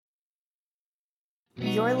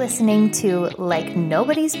You're listening to Like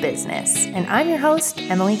Nobody's Business, and I'm your host,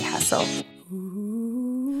 Emily Castle.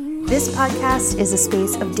 This podcast is a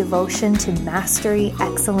space of devotion to mastery,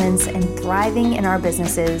 excellence, and thriving in our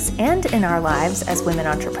businesses and in our lives as women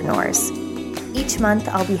entrepreneurs. Each month,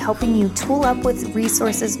 I'll be helping you tool up with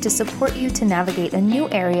resources to support you to navigate a new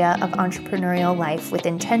area of entrepreneurial life with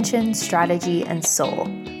intention, strategy, and soul.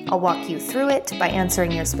 I'll walk you through it by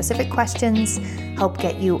answering your specific questions, help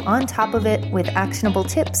get you on top of it with actionable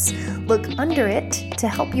tips, look under it to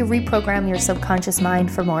help you reprogram your subconscious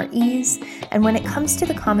mind for more ease, and when it comes to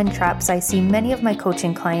the common traps I see many of my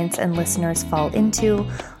coaching clients and listeners fall into,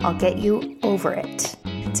 I'll get you over it.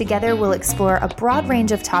 Together, we'll explore a broad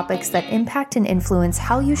range of topics that impact and influence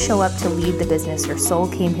how you show up to lead the business your soul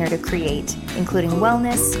came here to create, including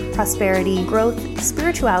wellness, prosperity, growth,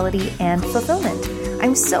 spirituality, and fulfillment.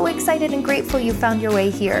 I'm so excited and grateful you found your way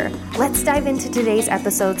here. Let's dive into today's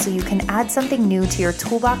episode so you can add something new to your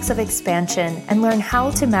toolbox of expansion and learn how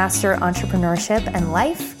to master entrepreneurship and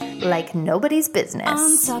life like nobody's business.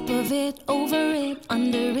 On top of it, over it,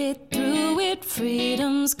 under it, through it,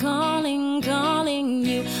 freedom's calling, calling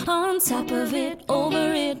you. On top of it,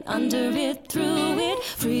 over it, under it, through it,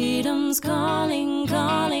 freedom's calling,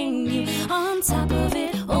 calling you. On top of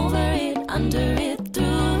it, over it, under it,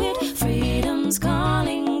 through it, freedom's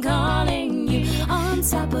calling, calling you. On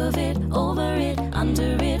top of it, over it,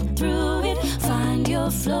 under it, through it, find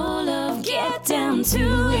your flow, love, get down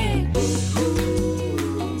to it.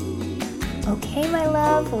 Okay, my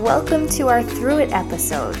love, welcome to our Through It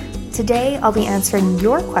episode. Today, I'll be answering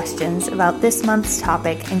your questions about this month's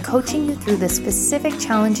topic and coaching you through the specific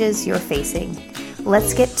challenges you're facing.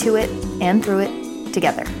 Let's get to it and through it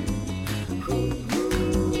together.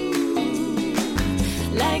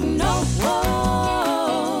 Like nobody's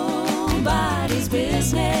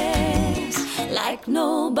business, like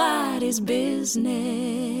nobody's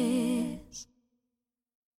business.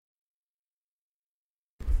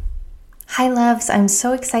 Hi, loves. I'm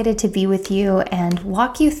so excited to be with you and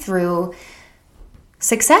walk you through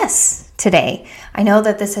success today. I know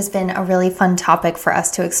that this has been a really fun topic for us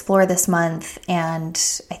to explore this month, and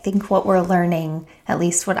I think what we're learning, at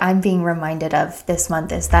least what I'm being reminded of this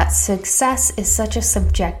month, is that success is such a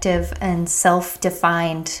subjective and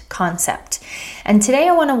self-defined concept. And today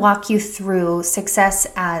I want to walk you through success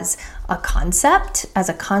as a concept, as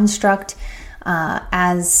a construct,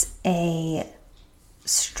 as a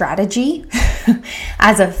strategy,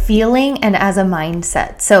 as a feeling, and as a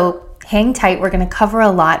mindset. So hang tight, we're going to cover a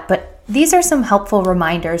lot, but these are some helpful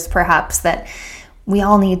reminders perhaps that we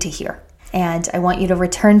all need to hear. And I want you to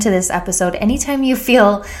return to this episode anytime you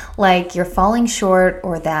feel like you're falling short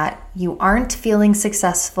or that you aren't feeling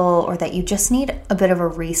successful or that you just need a bit of a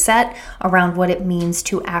reset around what it means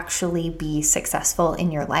to actually be successful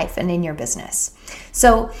in your life and in your business.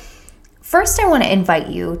 So first, I want to invite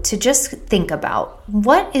you to just think about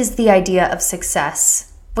what is the idea of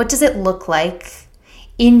success? What does it look like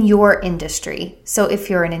in your industry? So if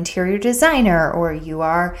you're an interior designer, or you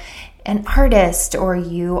are an artist, or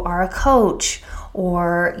you are a coach,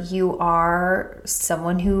 or you are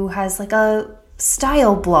someone who has like a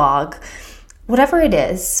style blog, whatever it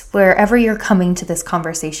is, wherever you're coming to this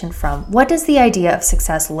conversation from, what does the idea of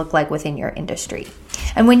success look like within your industry?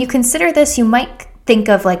 And when you consider this, you might think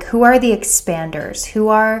of like, who are the expanders? Who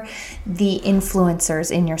are the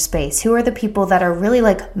influencers in your space? Who are the people that are really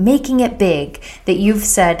like making it big that you've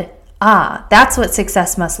said, that's what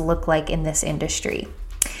success must look like in this industry?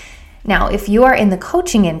 Now, if you are in the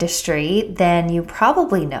coaching industry, then you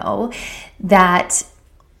probably know that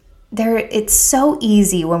it's so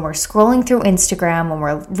easy when we're scrolling through Instagram, when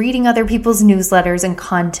we're reading other people's newsletters and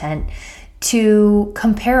content, to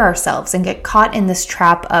compare ourselves and get caught in this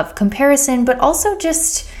trap of comparison, but also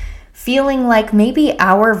just feeling like maybe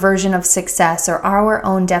our version of success or our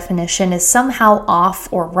own definition is somehow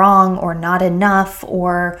off or wrong or not enough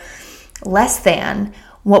or less than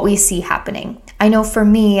what we see happening. I know for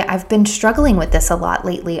me, I've been struggling with this a lot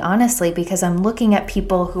lately, honestly, because I'm looking at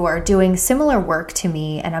people who are doing similar work to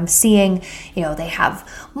me and I'm seeing, they have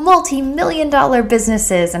multi-million-dollar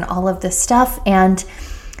businesses and all of this stuff. And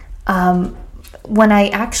when I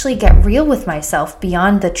actually get real with myself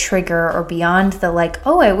beyond the trigger or beyond the like,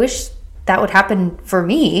 I wish that would happen for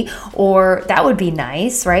me, or that would be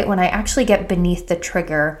nice, right? When I actually get beneath the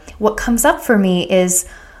trigger, what comes up for me is,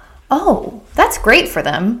 that's great for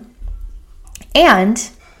them. And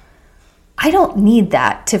I don't need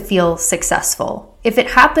that to feel successful. If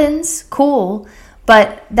it happens, cool,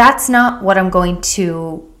 but that's not what I'm going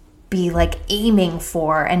to be like aiming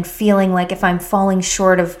for and feeling like if I'm falling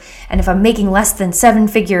short of, and if I'm making less than 7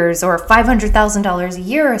 figures or $500,000 a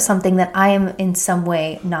year or something, that I am in some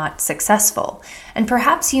way not successful. And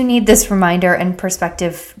perhaps you need this reminder and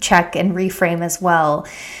perspective check and reframe as well,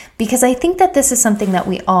 because I think that this is something that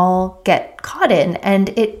we all get caught in, and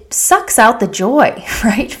it sucks out the joy,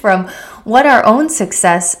 right, from what our own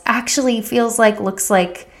success actually feels like, looks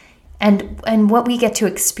like, and what we get to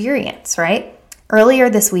experience, right? Earlier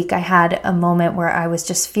this week, I had a moment where I was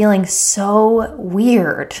just feeling so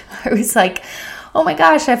weird. I was like, oh my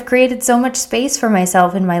gosh, I've created so much space for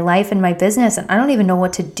myself in my life and my business, and I don't even know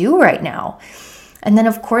what to do right now. And then,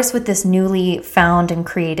 of course, with this newly found and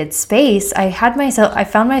created space, I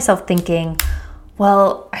found myself thinking,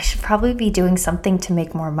 well, I should probably be doing something to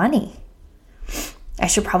make more money. I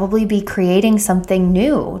should probably be creating something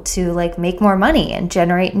new to like make more money and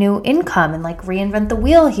generate new income and like reinvent the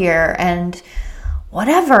wheel here and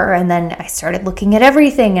whatever. And then I started looking at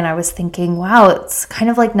everything and I was thinking, wow, it's kind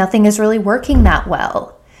of like nothing is really working that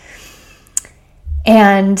well.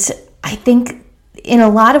 And I think in a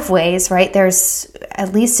lot of ways, right, there's,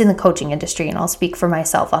 at least in the coaching industry, and I'll speak for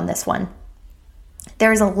myself on this one,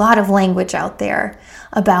 there's a lot of language out there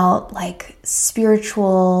about like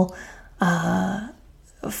spiritual,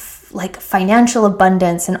 like financial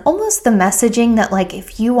abundance, and almost the messaging that like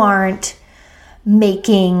if you aren't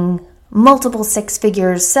making multiple 6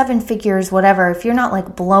 figures, 7 figures, whatever, if you're not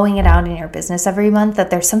like blowing it out in your business every month, that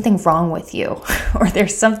there's something wrong with you, or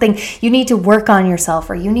there's something you need to work on yourself,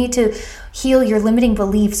 or you need to heal your limiting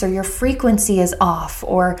beliefs, or your frequency is off,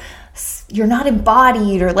 or you're not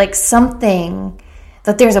embodied, or like something,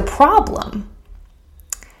 that there's a problem.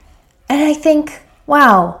 And I think,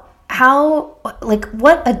 wow, how, like,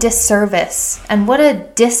 what a disservice and what a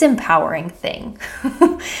disempowering thing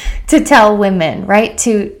to tell women, right?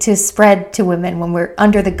 To spread to women when we're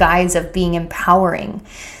under the guise of being empowering,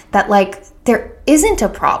 that like there isn't a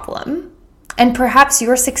problem. And perhaps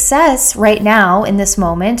your success right now in this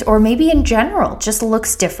moment, or maybe in general, just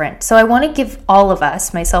looks different. So I want to give all of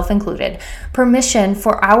us, myself included, permission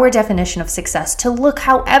for our definition of success to look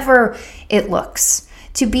however it looks,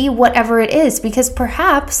 to be whatever it is, because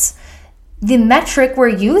perhaps the metric we're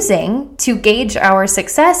using to gauge our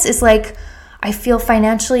success is like, I feel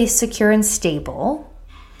financially secure and stable,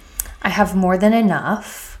 I have more than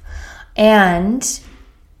enough, and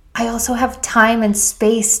I also have time and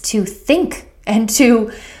space to think and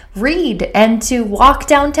to read and to walk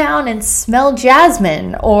downtown and smell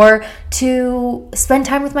jasmine, or to spend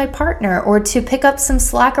time with my partner, or to pick up some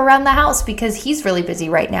slack around the house because he's really busy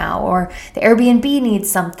right now, or the Airbnb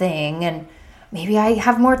needs something, and maybe I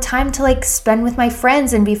have more time to like spend with my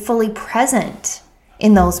friends and be fully present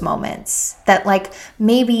in those moments. That like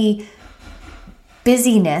maybe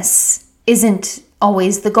busyness isn't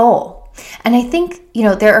always the goal. And I think, you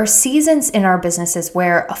know, there are seasons in our businesses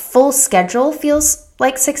where a full schedule feels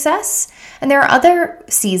like success. And there are other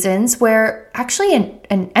seasons where actually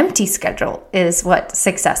an empty schedule is what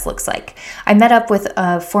success looks like. I met up with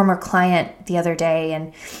a former client the other day,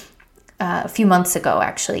 and a few months ago,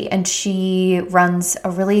 actually, and she runs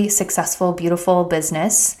a really successful, beautiful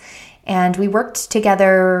business. And we worked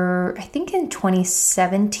together, I think in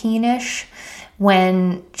 2017-ish,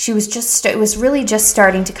 when it was really just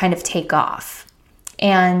starting to kind of take off.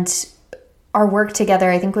 And our work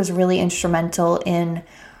together, I think, was really instrumental in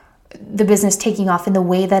the business taking off in the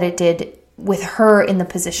way that it did, with her in the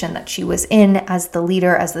position that she was in as the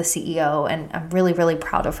leader, as the CEO. And I'm really, really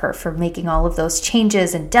proud of her for making all of those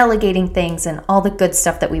changes and delegating things and all the good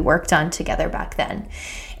stuff that we worked on together back then.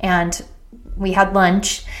 And we had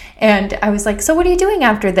lunch and I was like, so what are you doing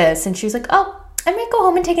after this? And she was like, oh, I might go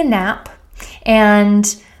home and take a nap.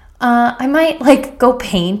 And I might like go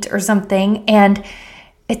paint or something. And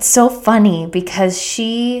it's so funny because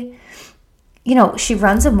she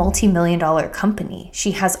runs a multi-million-dollar company.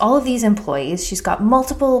 She has all of these employees. She's got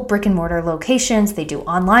multiple brick and mortar locations. They do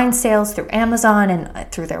online sales through Amazon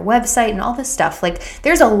and through their website and all this stuff. Like,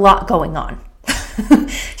 there's a lot going on.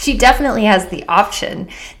 She definitely has the option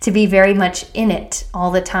to be very much in it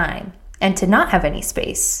all the time and to not have any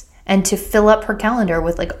space and to fill up her calendar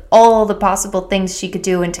with like all the possible things she could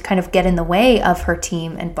do and to kind of get in the way of her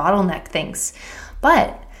team and bottleneck things.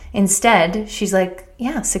 But instead, she's like,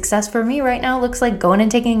 yeah, success for me right now looks like going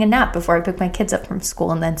and taking a nap before I pick my kids up from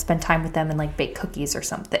school and then spend time with them and like bake cookies or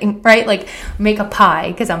something, right? Like make a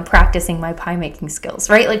pie because I'm practicing my pie making skills,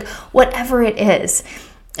 right? Like whatever it is.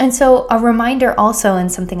 And so a reminder also, and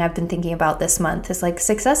something I've been thinking about this month, is like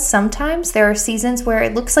success. Sometimes there are seasons where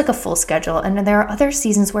it looks like a full schedule, and then there are other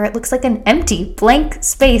seasons where it looks like an empty blank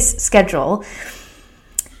space schedule.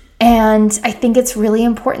 And I think it's really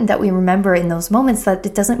important that we remember in those moments that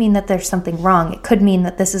it doesn't mean that there's something wrong. It could mean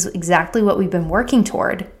that this is exactly what we've been working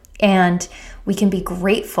toward. And we can be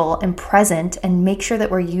grateful and present and make sure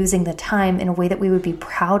that we're using the time in a way that we would be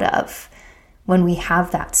proud of when we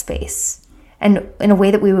have that space. And in a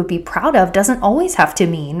way that we would be proud of doesn't always have to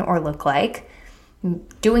mean or look like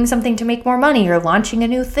doing something to make more money or launching a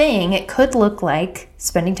new thing. It could look like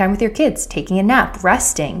spending time with your kids, taking a nap,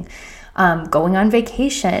 resting, going on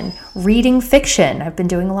vacation, reading fiction. I've been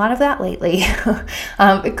doing a lot of that lately.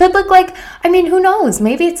 It could look like, who knows?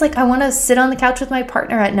 Maybe it's like I want to sit on the couch with my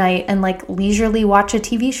partner at night and like leisurely watch a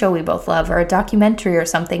TV show we both love or a documentary or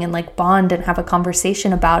something and like bond and have a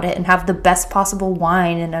conversation about it and have the best possible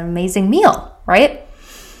wine and an amazing meal, right?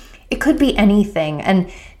 It could be anything.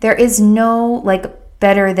 And there is no like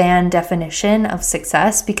better than definition of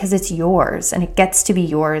success because it's yours and it gets to be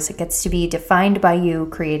yours. It gets to be defined by you,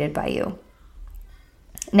 created by you.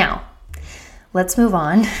 Now, let's move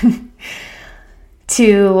on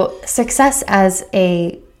to success as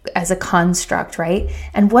a construct, right?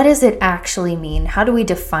 And what does it actually mean? How do we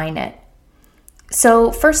define it? So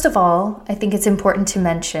first of all, I think it's important to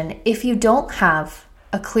mention, if you don't have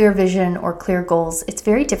a clear vision or clear goals, it's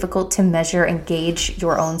very difficult to measure and gauge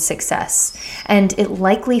your own success. And it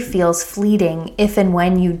likely feels fleeting if and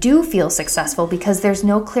when you do feel successful because there's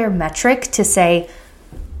no clear metric to say,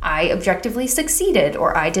 I objectively succeeded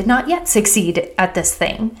or I did not yet succeed at this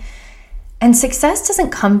thing. And success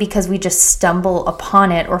doesn't come because we just stumble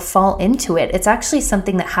upon it or fall into it. It's actually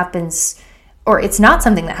something that happens, or it's not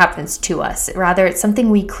something that happens to us. Rather, it's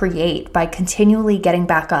something we create by continually getting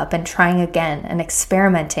back up and trying again and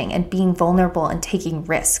experimenting and being vulnerable and taking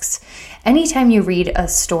risks. Anytime you read a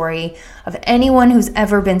story of anyone who's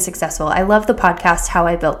ever been successful, I love the podcast How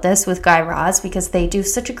I Built This with Guy Raz because they do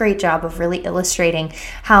such a great job of really illustrating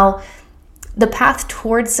how the path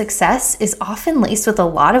towards success is often laced with a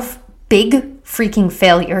lot of big freaking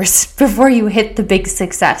failures before you hit the big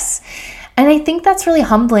success. And I think that's really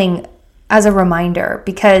humbling as a reminder,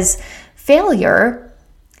 because failure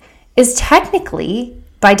is technically,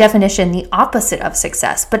 by definition, the opposite of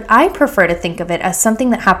success. But I prefer to think of it as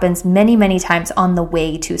something that happens many, many times on the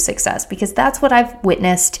way to success, because that's what I've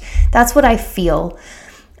witnessed. That's what I feel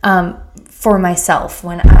for myself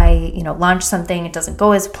when I, launch something, it doesn't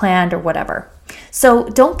go as planned or whatever. So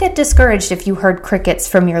don't get discouraged if you heard crickets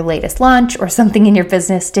from your latest launch or something in your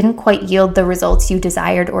business didn't quite yield the results you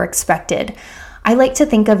desired or expected. I like to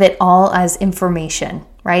think of it all as information,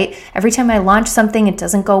 right? Every time I launch something, it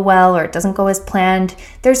doesn't go well or it doesn't go as planned.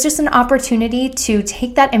 There's just an opportunity to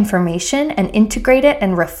take that information and integrate it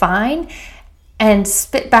and refine and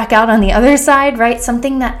spit back out on the other side, right?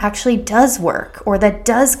 Something that actually does work or that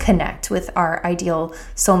does connect with our ideal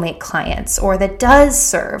soulmate clients or that does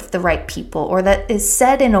serve the right people or that is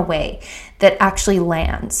said in a way that actually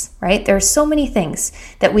lands, right? There's so many things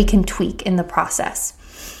that we can tweak in the process.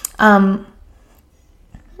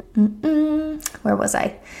 Where was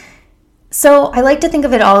I? So I like to think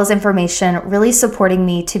of it all as information, really supporting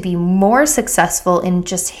me to be more successful in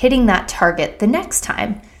just hitting that target the next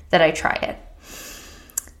time that I try it.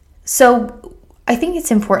 So I think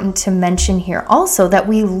it's important to mention here also that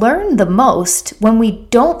we learn the most when we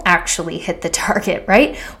don't actually hit the target,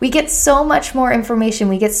 right? We get so much more information,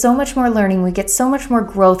 we get so much more learning, we get so much more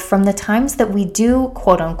growth from the times that we do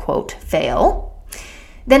quote unquote fail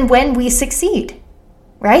than when we succeed.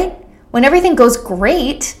 Right? When everything goes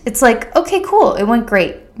great, it's like, okay, cool, it went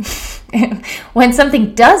great. When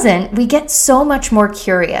something doesn't, we get so much more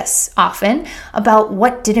curious often about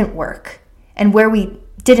what didn't work and where we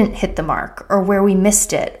didn't hit the mark or where we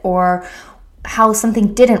missed it or how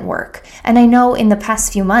something didn't work. And I know in the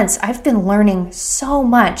past few months, I've been learning so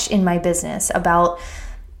much in my business about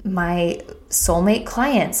my soulmate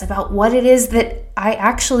clients, about what it is that I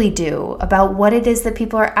actually do, about what it is that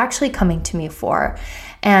people are actually coming to me for.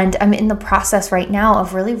 And I'm in the process right now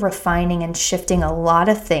of really refining and shifting a lot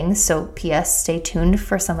of things. So P.S., stay tuned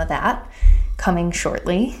for some of that coming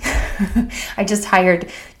shortly. I just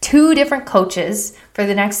hired 2 different coaches for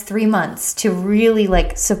the next 3 months to really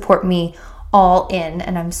support me all in.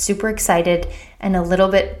 And I'm super excited and a little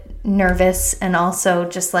bit nervous and also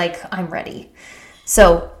just I'm ready.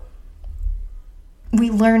 So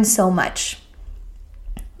we learn so much.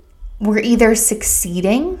 We're either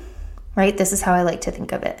succeeding, right? This is how I like to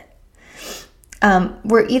think of it.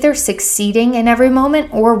 We're either succeeding in every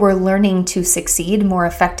moment or we're learning to succeed more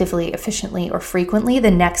effectively, efficiently, or frequently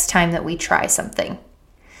the next time that we try something.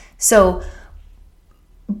 So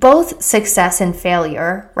both success and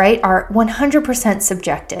failure, right, are 100%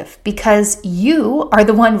 subjective because you are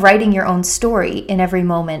the one writing your own story in every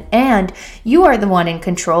moment, and you are the one in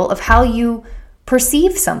control of how you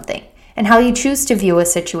perceive something and how you choose to view a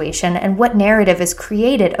situation and what narrative is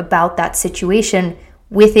created about that situation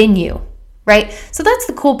within you, right? So that's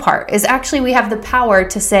the cool part, is actually we have the power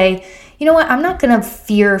to say, you know what, I'm not going to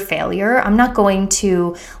fear failure. I'm not going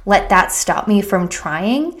to let that stop me from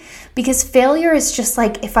trying, because failure is just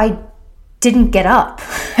like if I didn't get up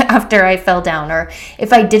after I fell down, or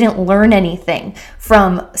if I didn't learn anything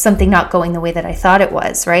from something not going the way that I thought it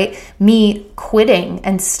was, right? Me quitting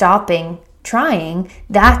and stopping trying,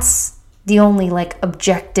 that's the only like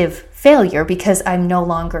objective failure, because I'm no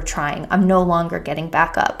longer trying. I'm no longer getting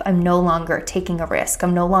back up. I'm no longer taking a risk.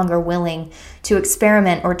 I'm no longer willing to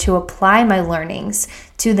experiment or to apply my learnings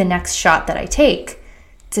to the next shot that I take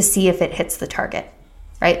to see if it hits the target,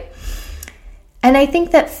 right? And I think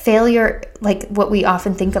that failure, like what we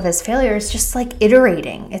often think of as failure, is just like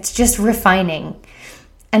iterating. It's just refining.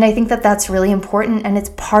 And I think that that's really important, and it's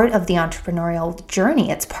part of the entrepreneurial journey.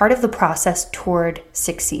 It's part of the process toward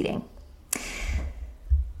succeeding.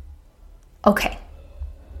 Okay,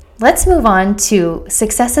 let's move on to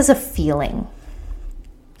success as a feeling.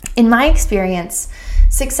 In my experience,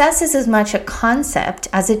 success is as much a concept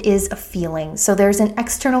as it is a feeling. So there's an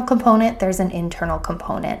external component, there's an internal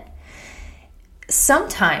component.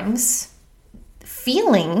 Sometimes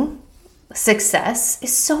feeling success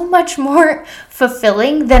is so much more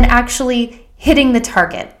fulfilling than actually hitting the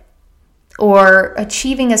target or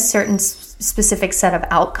achieving a certain specific set of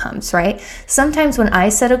outcomes, right? Sometimes when I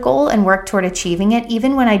set a goal and work toward achieving it,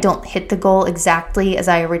 even when I don't hit the goal exactly as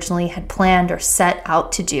I originally had planned or set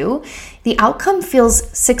out to do, the outcome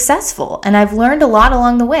feels successful. And I've learned a lot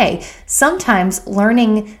along the way. Sometimes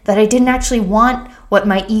learning that I didn't actually want what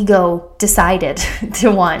my ego decided to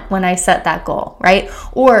want when I set that goal, right?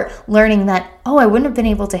 Or learning that, oh, I wouldn't have been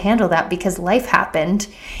able to handle that because life happened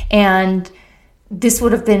and this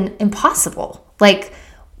would have been impossible. Like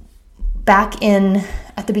back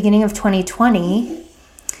at the beginning of 2020,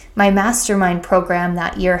 my mastermind program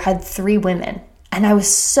that year had 3 women. And I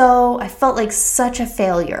felt like such a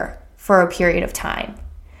failure for a period of time.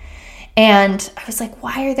 And I was like,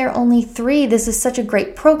 why are there only 3? This is such a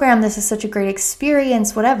great program. This is such a great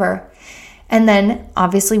experience, whatever. And then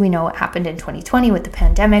obviously we know what happened in 2020 with the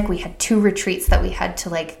pandemic. We had 2 retreats that we had to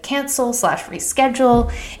like cancel /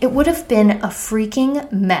 reschedule. It would have been a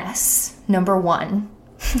freaking mess, number 1,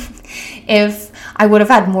 if I would have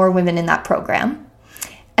had more women in that program.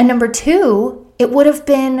 And number 2, it would have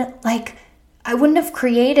been like, I wouldn't have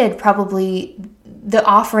created probably the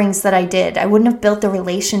offerings that I did. I wouldn't have built the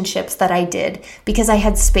relationships that I did because I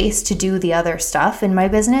had space to do the other stuff in my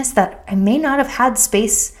business that I may not have had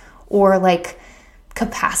space or like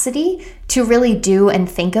capacity to really do and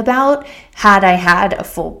think about had I had a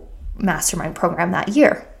full mastermind program that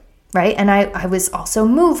year, right? And I was also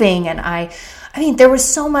moving, and I mean, there was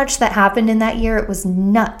so much that happened in that year. It was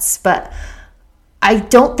nuts, but I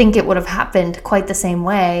don't think it would have happened quite the same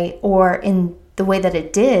way or in the way that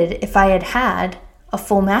it did if I had had a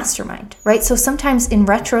full mastermind, right? So sometimes in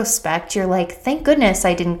retrospect, you're like, thank goodness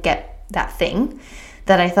I didn't get that thing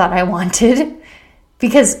that I thought I wanted,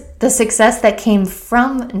 because the success that came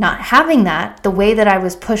from not having that, the way that I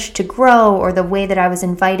was pushed to grow, or the way that I was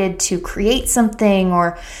invited to create something,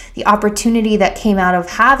 or the opportunity that came out of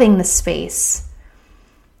having the space,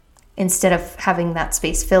 instead of having that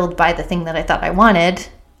space filled by the thing that I thought I wanted,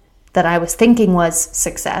 that I was thinking was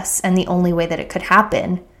success, and the only way that it could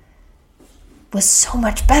happen was so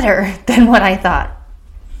much better than what I thought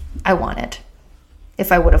I wanted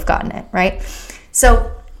if I would have gotten it, right?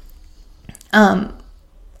 So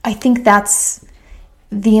I think that's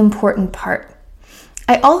the important part.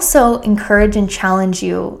 I also encourage and challenge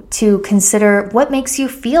you to consider what makes you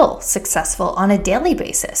feel successful on a daily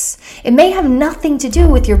basis. It may have nothing to do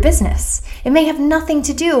with your business. It may have nothing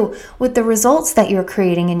to do with the results that you're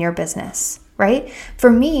creating in your business, right? For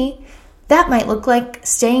me, that might look like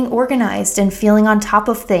staying organized and feeling on top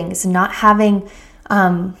of things, not having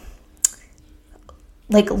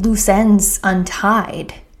like loose ends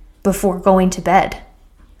untied before going to bed,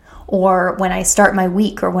 or when I start my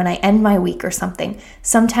week, or when I end my week or something.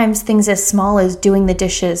 Sometimes things as small as doing the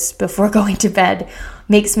dishes before going to bed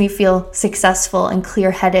makes me feel successful and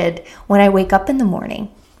clear-headed when I wake up in the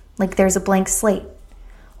morning, like there's a blank slate.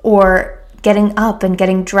 Or getting up and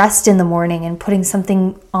getting dressed in the morning and putting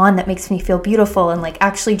something on that makes me feel beautiful and like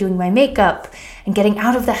actually doing my makeup and getting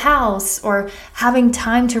out of the house, or having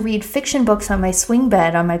time to read fiction books on my swing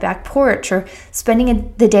bed on my back porch, or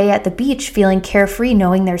spending the day at the beach feeling carefree,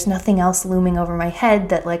 knowing there's nothing else looming over my head,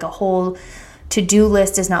 that like a whole to-do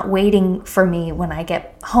list is not waiting for me when I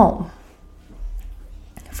get home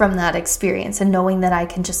from that experience, and knowing that I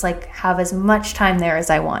can just like have as much time there as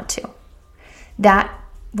I want to.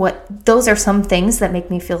 Those are some things that make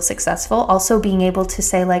me feel successful. Also being able to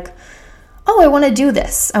say like, oh, I want to do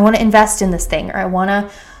this. I want to invest in this thing, or I want to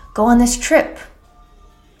go on this trip.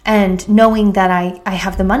 And knowing that I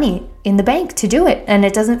have the money in the bank to do it. And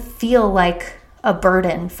it doesn't feel like a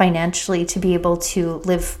burden financially to be able to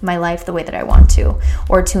live my life the way that I want to,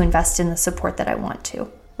 or to invest in the support that I want to,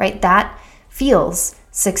 right? That feels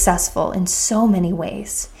successful in so many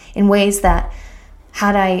ways, in ways that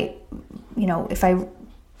had I, if I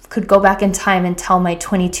could go back in time and tell my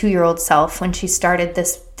 22-year-old self when she started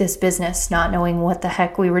this business, not knowing what the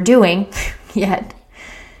heck we were doing yet,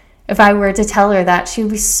 if I were to tell her that, she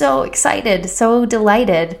would be so excited, so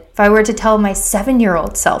delighted. If I were to tell my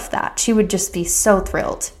 7-year-old self that, she would just be so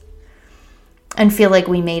thrilled and feel like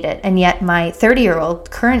we made it. And yet my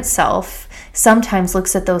 30-year-old current self sometimes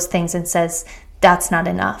looks at those things and says, that's not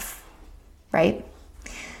enough, right?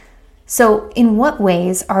 So in what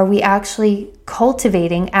ways are we actually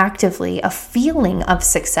cultivating actively a feeling of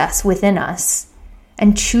success within us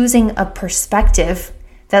and choosing a perspective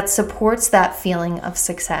that supports that feeling of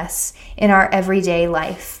success in our everyday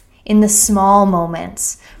life, in the small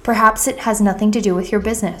moments? Perhaps it has nothing to do with your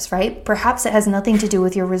business, right? Perhaps it has nothing to do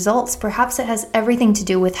with your results. Perhaps it has everything to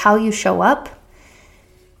do with how you show up,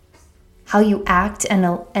 how you act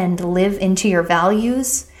and live into your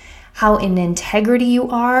values, how in integrity you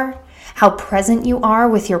are, how present you are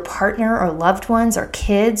with your partner or loved ones or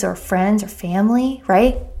kids or friends or family,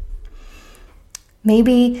 right?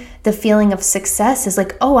 Maybe the feeling of success is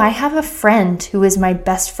like, oh, I have a friend who is my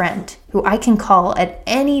best friend, who I can call at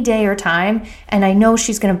any day or time, and I know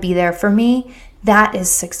she's going to be there for me. That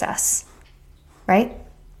is success, right?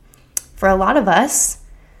 For a lot of us,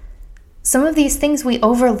 some of these things we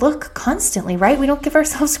overlook constantly, right? We don't give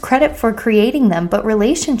ourselves credit for creating them, but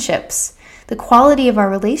relationships, the quality of our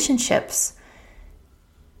relationships,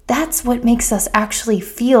 that's what makes us actually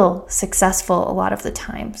feel successful a lot of the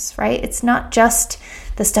times, right? It's not just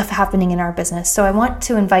the stuff happening in our business. So I want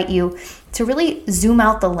to invite you to really zoom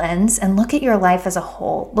out the lens and look at your life as a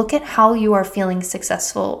whole. Look at how you are feeling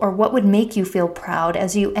successful, or what would make you feel proud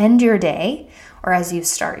as you end your day or as you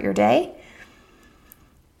start your day.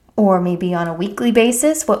 Or maybe on a weekly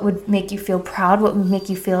basis, what would make you feel proud? What would make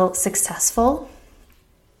you feel successful?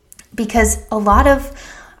 Because a lot of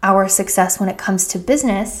our success when it comes to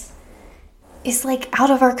business is like out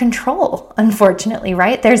of our control, unfortunately,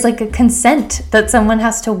 right? There's like a consent that someone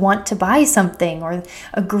has to want to buy something or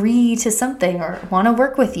agree to something or want to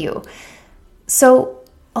work with you. So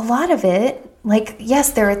a lot of it, like,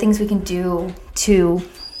 yes, there are things we can do to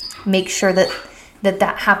make sure that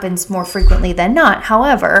happens more frequently than not.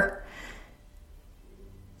 However,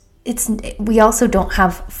 we also don't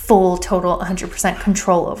have full, total, 100%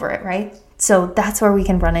 control over it, right? So that's where we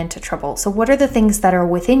can run into trouble. So what are the things that are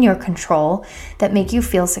within your control that make you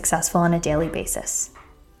feel successful on a daily basis?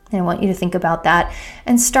 And I want you to think about that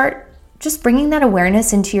and start just bringing that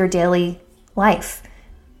awareness into your daily life.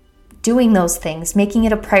 Doing those things, making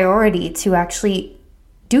it a priority to actually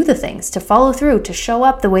do the things, to follow through, to show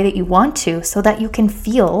up the way that you want to, so that you can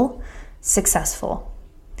feel successful,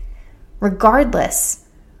 regardless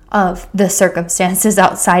of the circumstances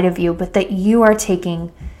outside of you, but that you are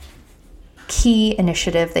taking key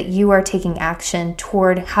initiative, that you are taking action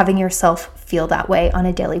toward having yourself feel that way on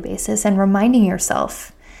a daily basis, and reminding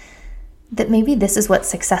yourself that maybe this is what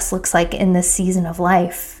success looks like in this season of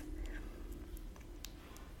life.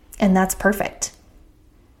 And that's perfect.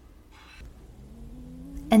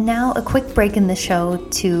 And now a quick break in the show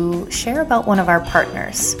to share about one of our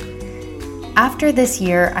partners. After this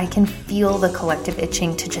year, I can feel the collective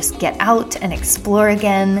itching to just get out and explore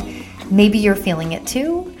again. Maybe you're feeling it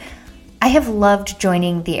too. I have loved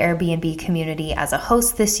joining the Airbnb community as a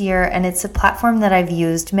host this year, and it's a platform that I've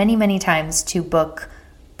used many, many times to book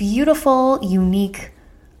beautiful, unique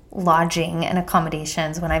lodging and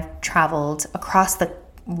accommodations when I've traveled across the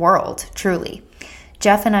world, truly.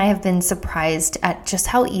 Jeff and I have been surprised at just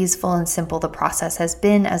how easeful and simple the process has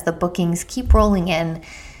been as the bookings keep rolling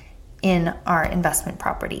in our investment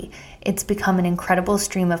property. It's become an incredible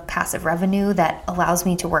stream of passive revenue that allows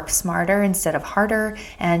me to work smarter instead of harder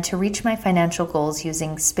and to reach my financial goals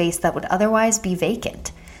using space that would otherwise be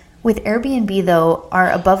vacant. With Airbnb, though,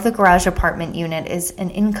 our above the garage apartment unit is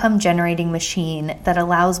an income generating machine that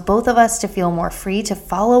allows both of us to feel more free to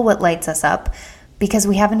follow what lights us up, because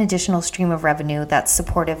we have an additional stream of revenue that's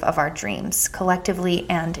supportive of our dreams, collectively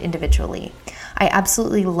and individually. I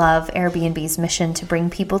absolutely love Airbnb's mission to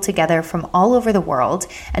bring people together from all over the world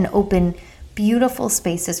and open beautiful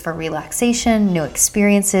spaces for relaxation, new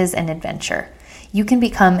experiences, and adventure. You can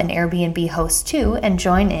become an Airbnb host too and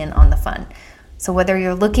join in on the fun. So whether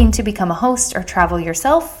you're looking to become a host or travel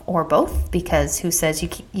yourself, or both, because who says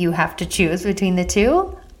you have to choose between the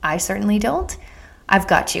two? I certainly don't. I've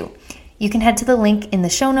got you. You can head to the link in the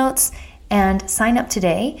show notes and sign up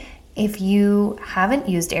today. If you haven't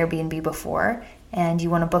used Airbnb before and you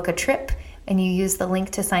want to book a trip and you use the link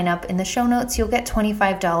to sign up in the show notes, you'll get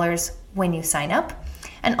 $25 when you sign up.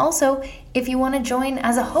 And also, if you want to join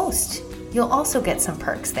as a host, you'll also get some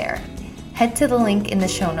perks there. Head to the link in the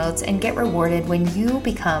show notes and get rewarded when you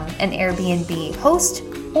become an Airbnb host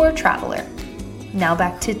or traveler. Now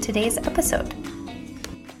back to today's episode.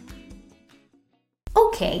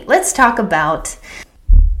 Okay, let's talk about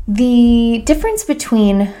the difference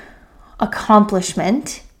between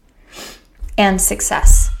accomplishment and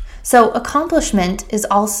success. So accomplishment is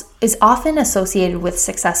often associated with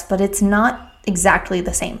success, but it's not exactly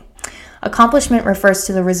the same. Accomplishment refers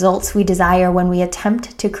to the results we desire when we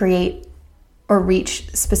attempt to create or reach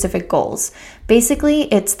specific goals. Basically,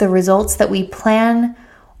 it's the results that we plan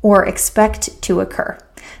or expect to occur.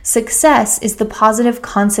 Success is the positive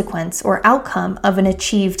consequence or outcome of an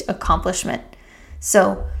achieved accomplishment.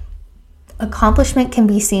 So, accomplishment can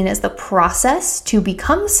be seen as the process to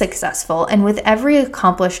become successful, and with every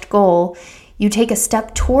accomplished goal, you take a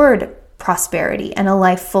step toward prosperity and a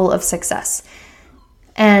life full of success.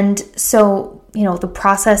 And so, the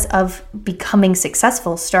process of becoming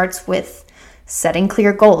successful starts with setting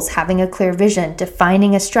clear goals, having a clear vision,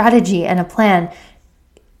 defining a strategy and a plan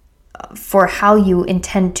for how you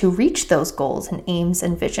intend to reach those goals and aims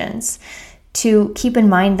and visions. To keep in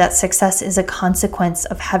mind that success is a consequence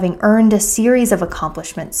of having earned a series of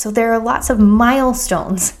accomplishments. So there are lots of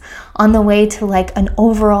milestones on the way to like an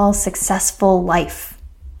overall successful life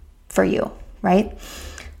for you, right?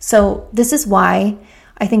 So this is why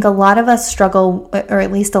I think a lot of us struggle, or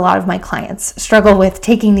at least a lot of my clients struggle with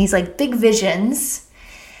taking these like big visions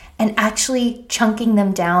and actually chunking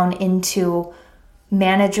them down into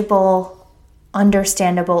manageable,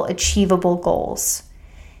 understandable, achievable goals.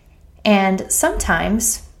 And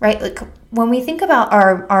sometimes, right, like when we think about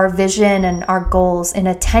our vision and our goals in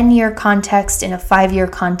a 10-year context, in a 5-year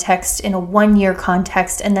context, in a 1-year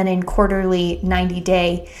context, and then in quarterly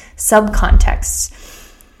 90-day subcontexts,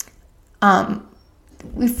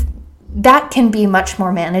 that can be much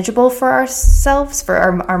more manageable for ourselves, for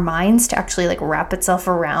our minds to actually like wrap itself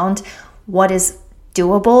around what is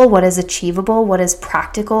doable, what is achievable, what is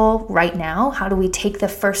practical right now. How do we take the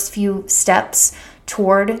first few steps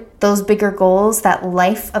toward those bigger goals, that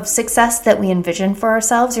life of success that we envision for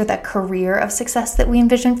ourselves, or that career of success that we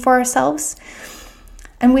envision for ourselves?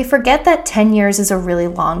 And we forget that 10 years is a really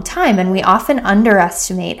long time, and we often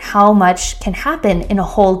underestimate how much can happen in a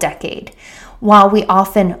whole decade, while we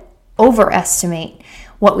often overestimate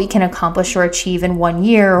what we can accomplish or achieve in 1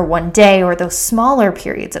 year or 1 day or those smaller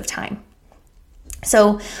periods of time.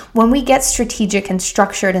 So when we get strategic and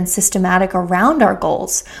structured and systematic around our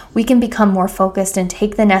goals, we can become more focused and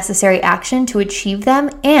take the necessary action to achieve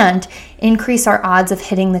them and increase our odds of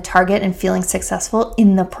hitting the target and feeling successful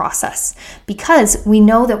in the process, because we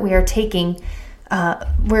know that we are taking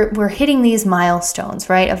we're hitting these milestones,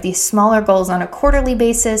 right, of these smaller goals on a quarterly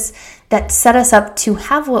basis that set us up to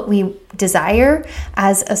have what we desire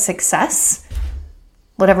as a success,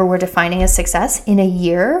 whatever we're defining as success, in a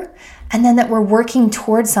year, and then that we're working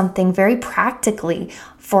towards something very practically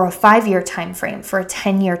for a 5-year time frame, for a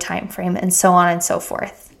 10-year time frame, and so on and so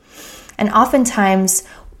forth. And oftentimes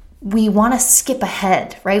we want to skip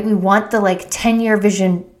ahead, right? We want the 10-year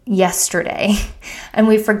vision yesterday. And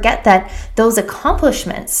we forget that those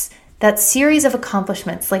accomplishments, that series of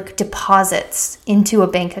accomplishments, like deposits into a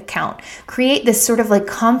bank account, create this sort of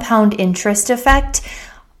compound interest effect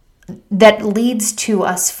that leads to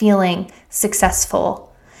us feeling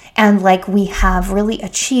successful and like we have really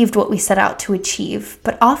achieved what we set out to achieve.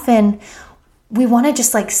 But often we want to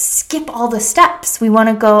just skip all the steps. We want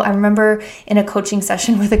to go, I remember in a coaching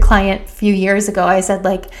session with a client a few years ago, I said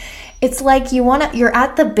it's like you're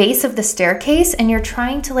at the base of the staircase and you're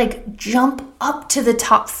trying to jump up to the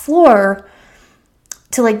top floor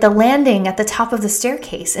to the landing at the top of the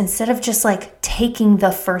staircase instead of just taking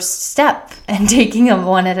the first step and taking them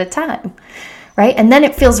one at a time, right? And then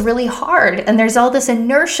it feels really hard and there's all this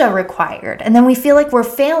inertia required. And then we feel like we're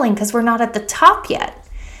failing because we're not at the top yet.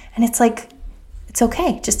 And it's like, it's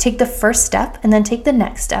okay. Just take the first step and then take the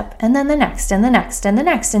next step and then the next and the next and the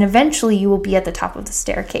next. And eventually you will be at the top of the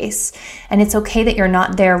staircase. And it's okay that you're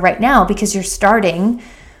not there right now because you're starting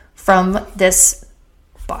from this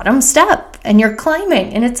bottom step and you're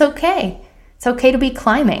climbing, and it's okay. It's okay to be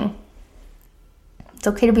climbing. It's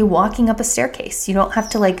okay to be walking up a staircase. You don't have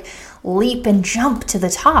to like leap and jump to the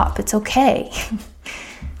top. It's okay.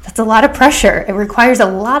 That's a lot of pressure. It requires a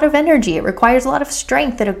lot of energy. It requires a lot of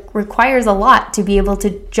strength. It requires a lot to be able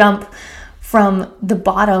to jump from the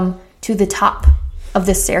bottom to the top of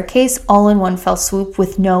the staircase all in one fell swoop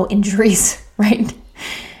with no injuries, right?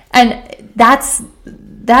 And that's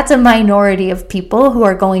a minority of people who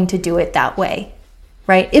are going to do it that way,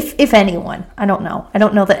 right? If anyone, I don't know. I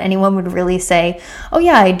don't know that anyone would really say, oh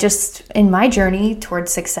yeah, in my journey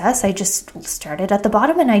towards success, I just started at the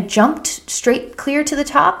bottom and I jumped straight clear to the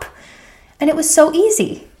top and it was so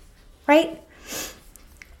easy, right?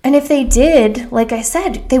 And if they did, like I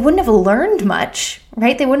said, they wouldn't have learned much,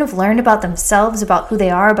 right? They wouldn't have learned about themselves, about who they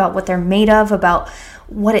are, about what they're made of, about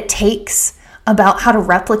what it takes, about how to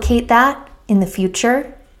replicate that in the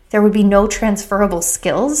future. There would be no transferable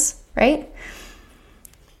skills, right?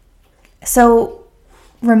 So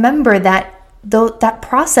remember that that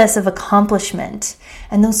process of accomplishment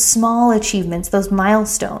and those small achievements, those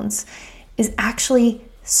milestones, is actually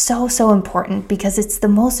so important because it's the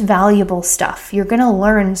most valuable stuff. You're going to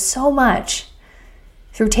learn so much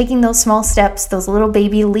through taking those small steps, those little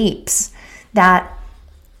baby leaps, that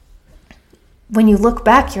when you look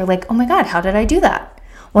back, you're like, oh my God, how did I do that?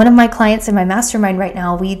 One of my clients in my mastermind right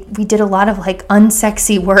now, we did a lot of like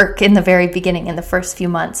unsexy work in the very beginning, in the first few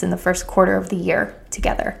months, in the first quarter of the year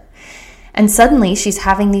together. And suddenly she's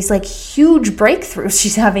having these like huge breakthroughs.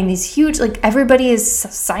 She's having these huge, like everybody is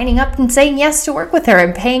signing up and saying yes to work with her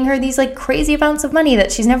and paying her these like crazy amounts of money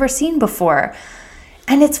that she's never seen before.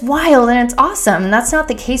 And it's wild and it's awesome. And that's not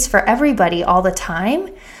the case for everybody all the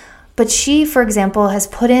time. But she, for example, has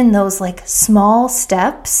put in those like small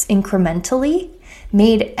steps incrementally,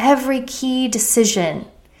 made every key decision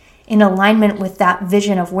in alignment with that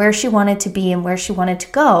vision of where she wanted to be and where she wanted to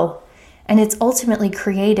go. And it's ultimately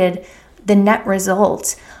created the net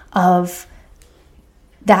result of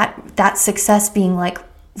that success being like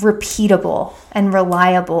repeatable and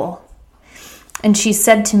reliable. And she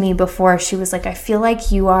said to me before, she was like, I feel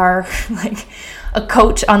like you are like a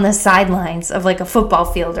coach on the sidelines of like a football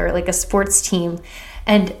field or like a sports team.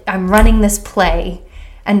 And I'm running this play.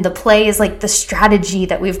 And the play is like the strategy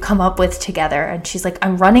that we've come up with together. And she's like,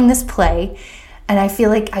 I'm running this play. And I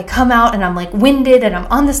feel like I come out and I'm like winded and I'm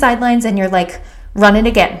on the sidelines. And you're like, run it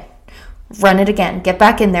again, get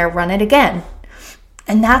back in there, run it again.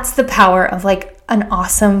 And that's the power of like an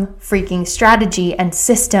awesome freaking strategy and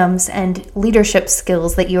systems and leadership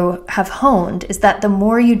skills that you have honed, is that the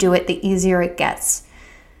more you do it, the easier it gets.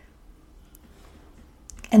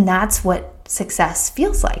 And that's what success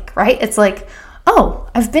feels like, right? It's like, oh,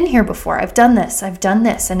 I've been here before. I've done this.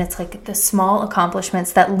 And it's like the small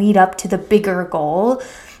accomplishments that lead up to the bigger goal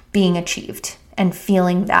being achieved and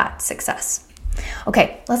feeling that success.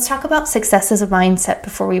 Okay, let's talk about success as a mindset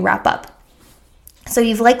before we wrap up. So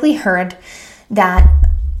you've likely heard the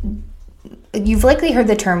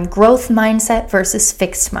term growth mindset versus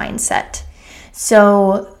fixed mindset.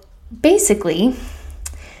 So basically,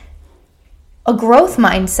 a growth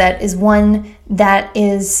mindset is one that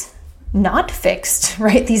is not fixed,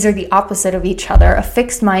 right? These are the opposite of each other. A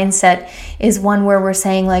fixed mindset is one where we're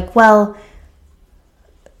saying like, well,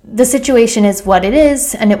 the situation is what it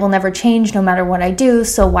is and it will never change no matter what I do,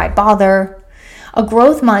 so why bother? A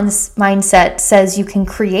growth mindset says you can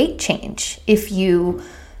create change if you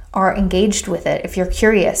are engaged with it, if you're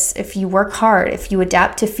curious, if you work hard, if you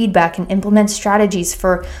adapt to feedback and implement strategies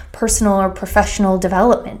for personal or professional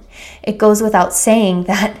development. It goes without saying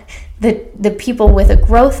that the people with a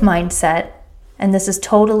growth mindset, and this is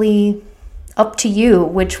totally up to you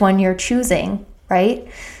which one you're choosing, right?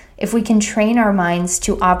 If we can train our minds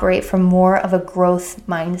to operate from more of a growth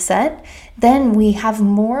mindset, then we have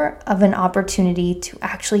more of an opportunity to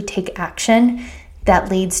actually take action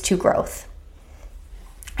that leads to growth.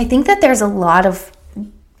 I think that there's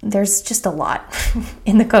just a lot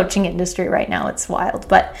in the coaching industry right now. It's wild,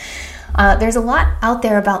 but there's a lot out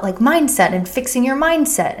there about like mindset and fixing your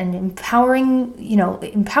mindset and empowering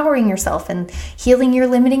yourself and healing your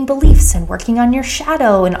limiting beliefs and working on your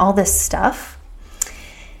shadow and all this stuff.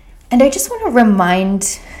 And I just want to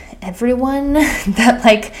remind everyone that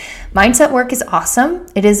like mindset work is awesome.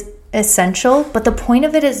 It is essential, but the point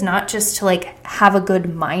of it is not just to like have a good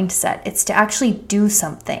mindset. It's to actually do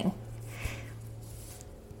something.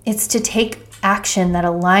 It's to take action that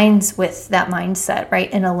aligns with that mindset, right?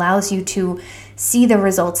 And allows you to see the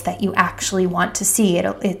results that you actually want to see.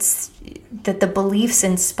 It's that the beliefs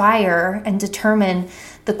inspire and determine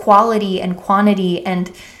the quality and quantity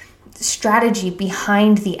and strategy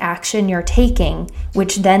behind the action you're taking,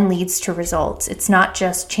 which then leads to results. It's not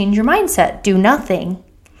just change your mindset, do nothing,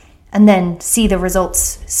 and then see the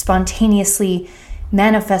results spontaneously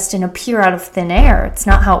manifest and appear out of thin air. It's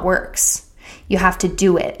not how it works. You have to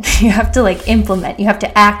do it. You have to like implement. You have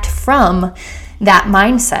to act from that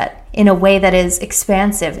mindset in a way that is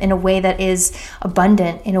expansive, in a way that is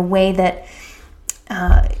abundant, in a way that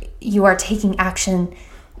you are taking action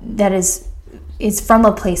that is from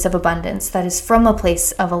a place of abundance, that is from a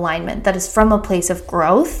place of alignment, that is from a place of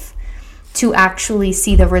growth to actually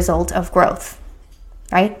see the result of growth,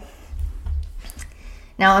 right?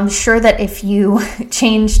 Now, I'm sure that if you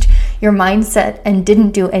changed your mindset and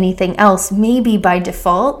didn't do anything else, maybe by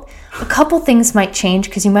default, a couple things might change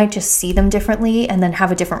because you might just see them differently and then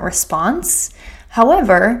have a different response.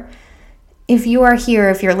 However, if you are here,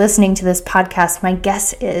 if you're listening to this podcast, my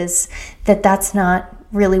guess is that that's not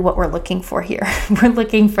really what we're looking for here. We're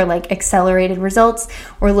looking for like accelerated results.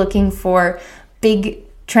 We're looking for big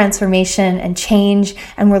transformation and change,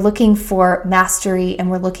 and we're looking for mastery, and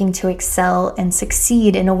we're looking to excel and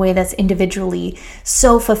succeed in a way that's individually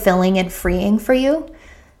so fulfilling and freeing for you.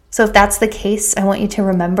 So if that's the case, I want you to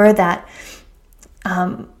remember that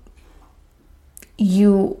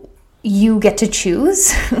you get to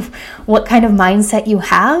choose what kind of mindset you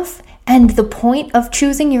have. And the point of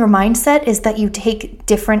choosing your mindset is that you take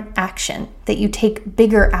different action, that you take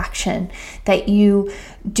bigger action, that you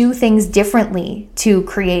do things differently to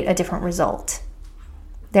create a different result.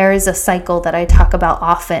 There is a cycle that I talk about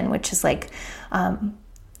often, which is like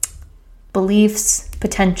beliefs,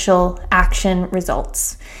 potential, action,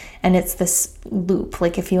 results. And it's this loop.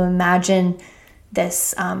 Like if you imagine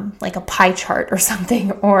this like a pie chart or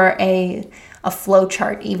something, or a flow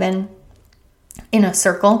chart even, in a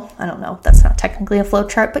circle. I don't know, that's not technically a flow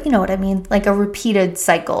chart, but you know what I mean, like a repeated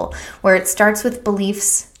cycle where it starts with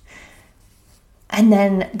beliefs, and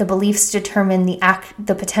then the beliefs determine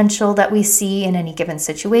the potential that we see in any given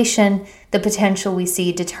situation. The potential we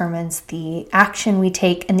see determines the action we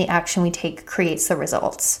take, and the action we take creates the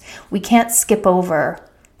results. We can't skip over.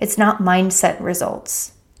 It's not mindset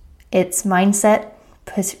results. It's mindset,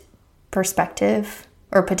 perspective,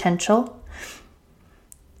 or potential,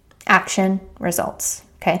 action, results.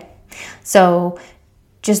 Okay. So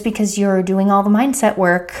just because you're doing all the mindset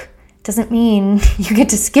work doesn't mean you get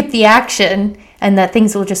to skip the action and that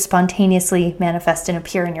things will just spontaneously manifest and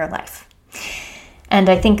appear in your life. And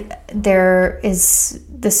I think there is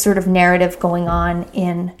this sort of narrative going on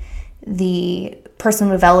in the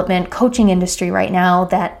personal development coaching industry right now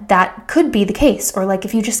that could be the case. Or like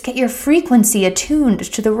if you just get your frequency attuned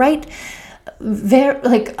to the right,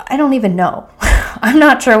 I don't even know. I'm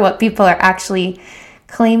not sure what people are actually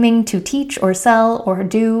claiming to teach or sell or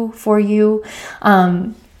do for you.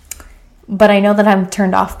 But I know that I'm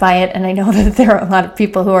turned off by it, and I know that there are a lot of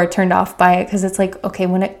people who are turned off by it because it's like, okay,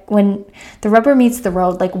 when the rubber meets the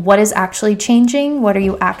road, like what is actually changing? What are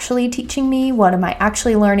you actually teaching me? What am I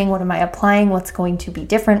actually learning? What am I applying? What's going to be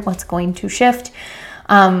different? What's going to shift?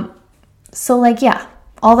 So like, yeah,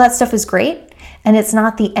 all that stuff is great. And it's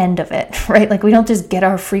not the end of it, right? Like we don't just get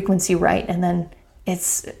our frequency right and then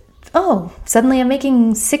it's, oh, suddenly I'm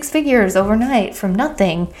making 6 figures overnight from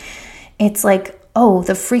nothing. It's like, oh,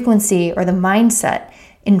 the frequency or the mindset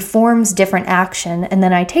informs different action, and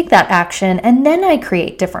then I take that action and then I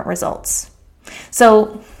create different results.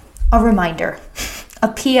 So a reminder,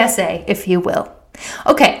 a PSA, if you will.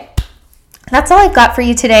 Okay. That's all I've got for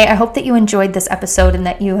you today. I hope that you enjoyed this episode and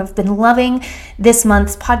that you have been loving this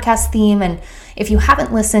month's podcast theme. And if you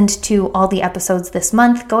haven't listened to all the episodes this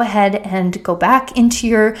month, go ahead and go back into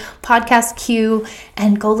your podcast queue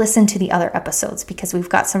and go listen to the other episodes, because we've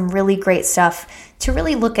got some really great stuff to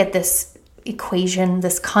really look at this equation,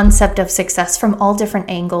 this concept of success from all different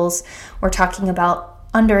angles. We're talking about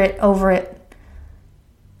under it, over it,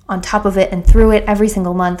 on top of it, and through it every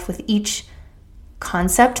single month with each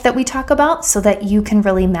concept that we talk about, so that you can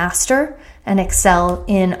really master and excel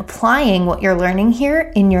in applying what you're learning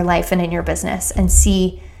here in your life and in your business, and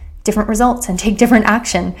see different results and take different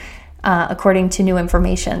action according to new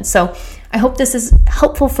information. So I hope this is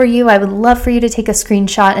helpful for you. I would love for you to take a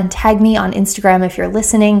screenshot and tag me on Instagram if you're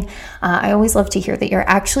listening. I always love to hear that you're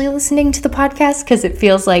actually listening to the podcast, because it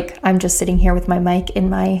feels like I'm just sitting here with my mic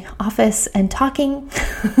in my office and talking.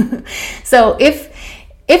 So if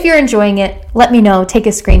If you're enjoying it, let me know. Take a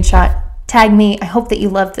screenshot. Tag me. I hope that you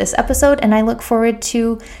loved this episode, and I look forward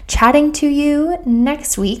to chatting to you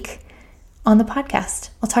next week on the podcast.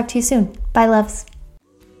 I'll talk to you soon. Bye, loves.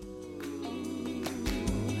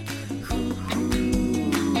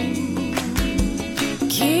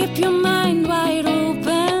 Keep your mind wide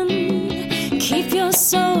open. Keep your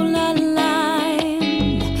soul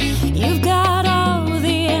aligned. You've got all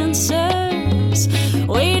the answers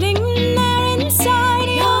waiting there inside.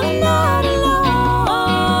 You're not alone.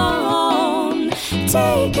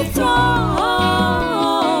 Take a throne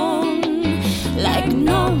like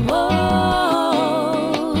nobody's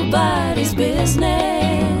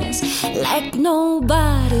business. Like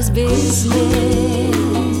nobody's business.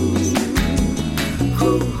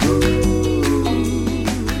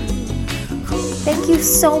 Thank you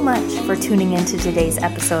so much for tuning into today's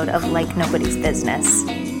episode of Like Nobody's Business.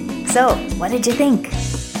 So, what did you think?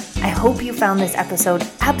 I hope you found this episode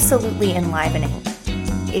absolutely enlivening.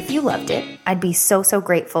 If you loved it, I'd be so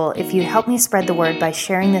grateful if you'd help me spread the word by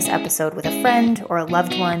sharing this episode with a friend or a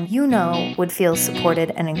loved one you know would feel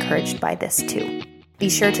supported and encouraged by this too. Be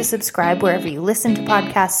sure to subscribe wherever you listen to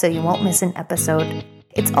podcasts so you won't miss an episode.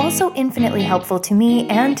 It's also infinitely helpful to me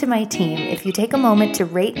and to my team if you take a moment to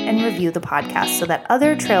rate and review the podcast so that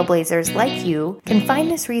other trailblazers like you can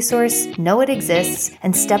find this resource, know it exists,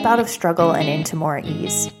 and step out of struggle and into more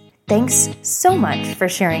ease. Thanks so much for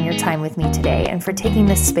sharing your time with me today and for taking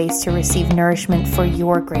this space to receive nourishment for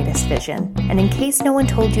your greatest vision. And in case no one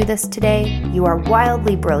told you this today, you are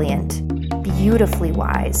wildly brilliant, beautifully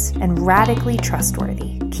wise, and radically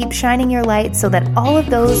trustworthy. Keep shining your light so that all of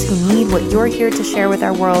those who need what you're here to share with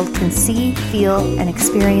our world can see, feel, and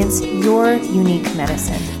experience your unique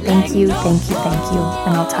medicine. Thank you,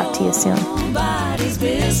 and I'll talk to you soon. Nobody's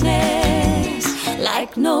business,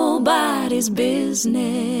 like nobody's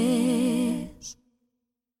business.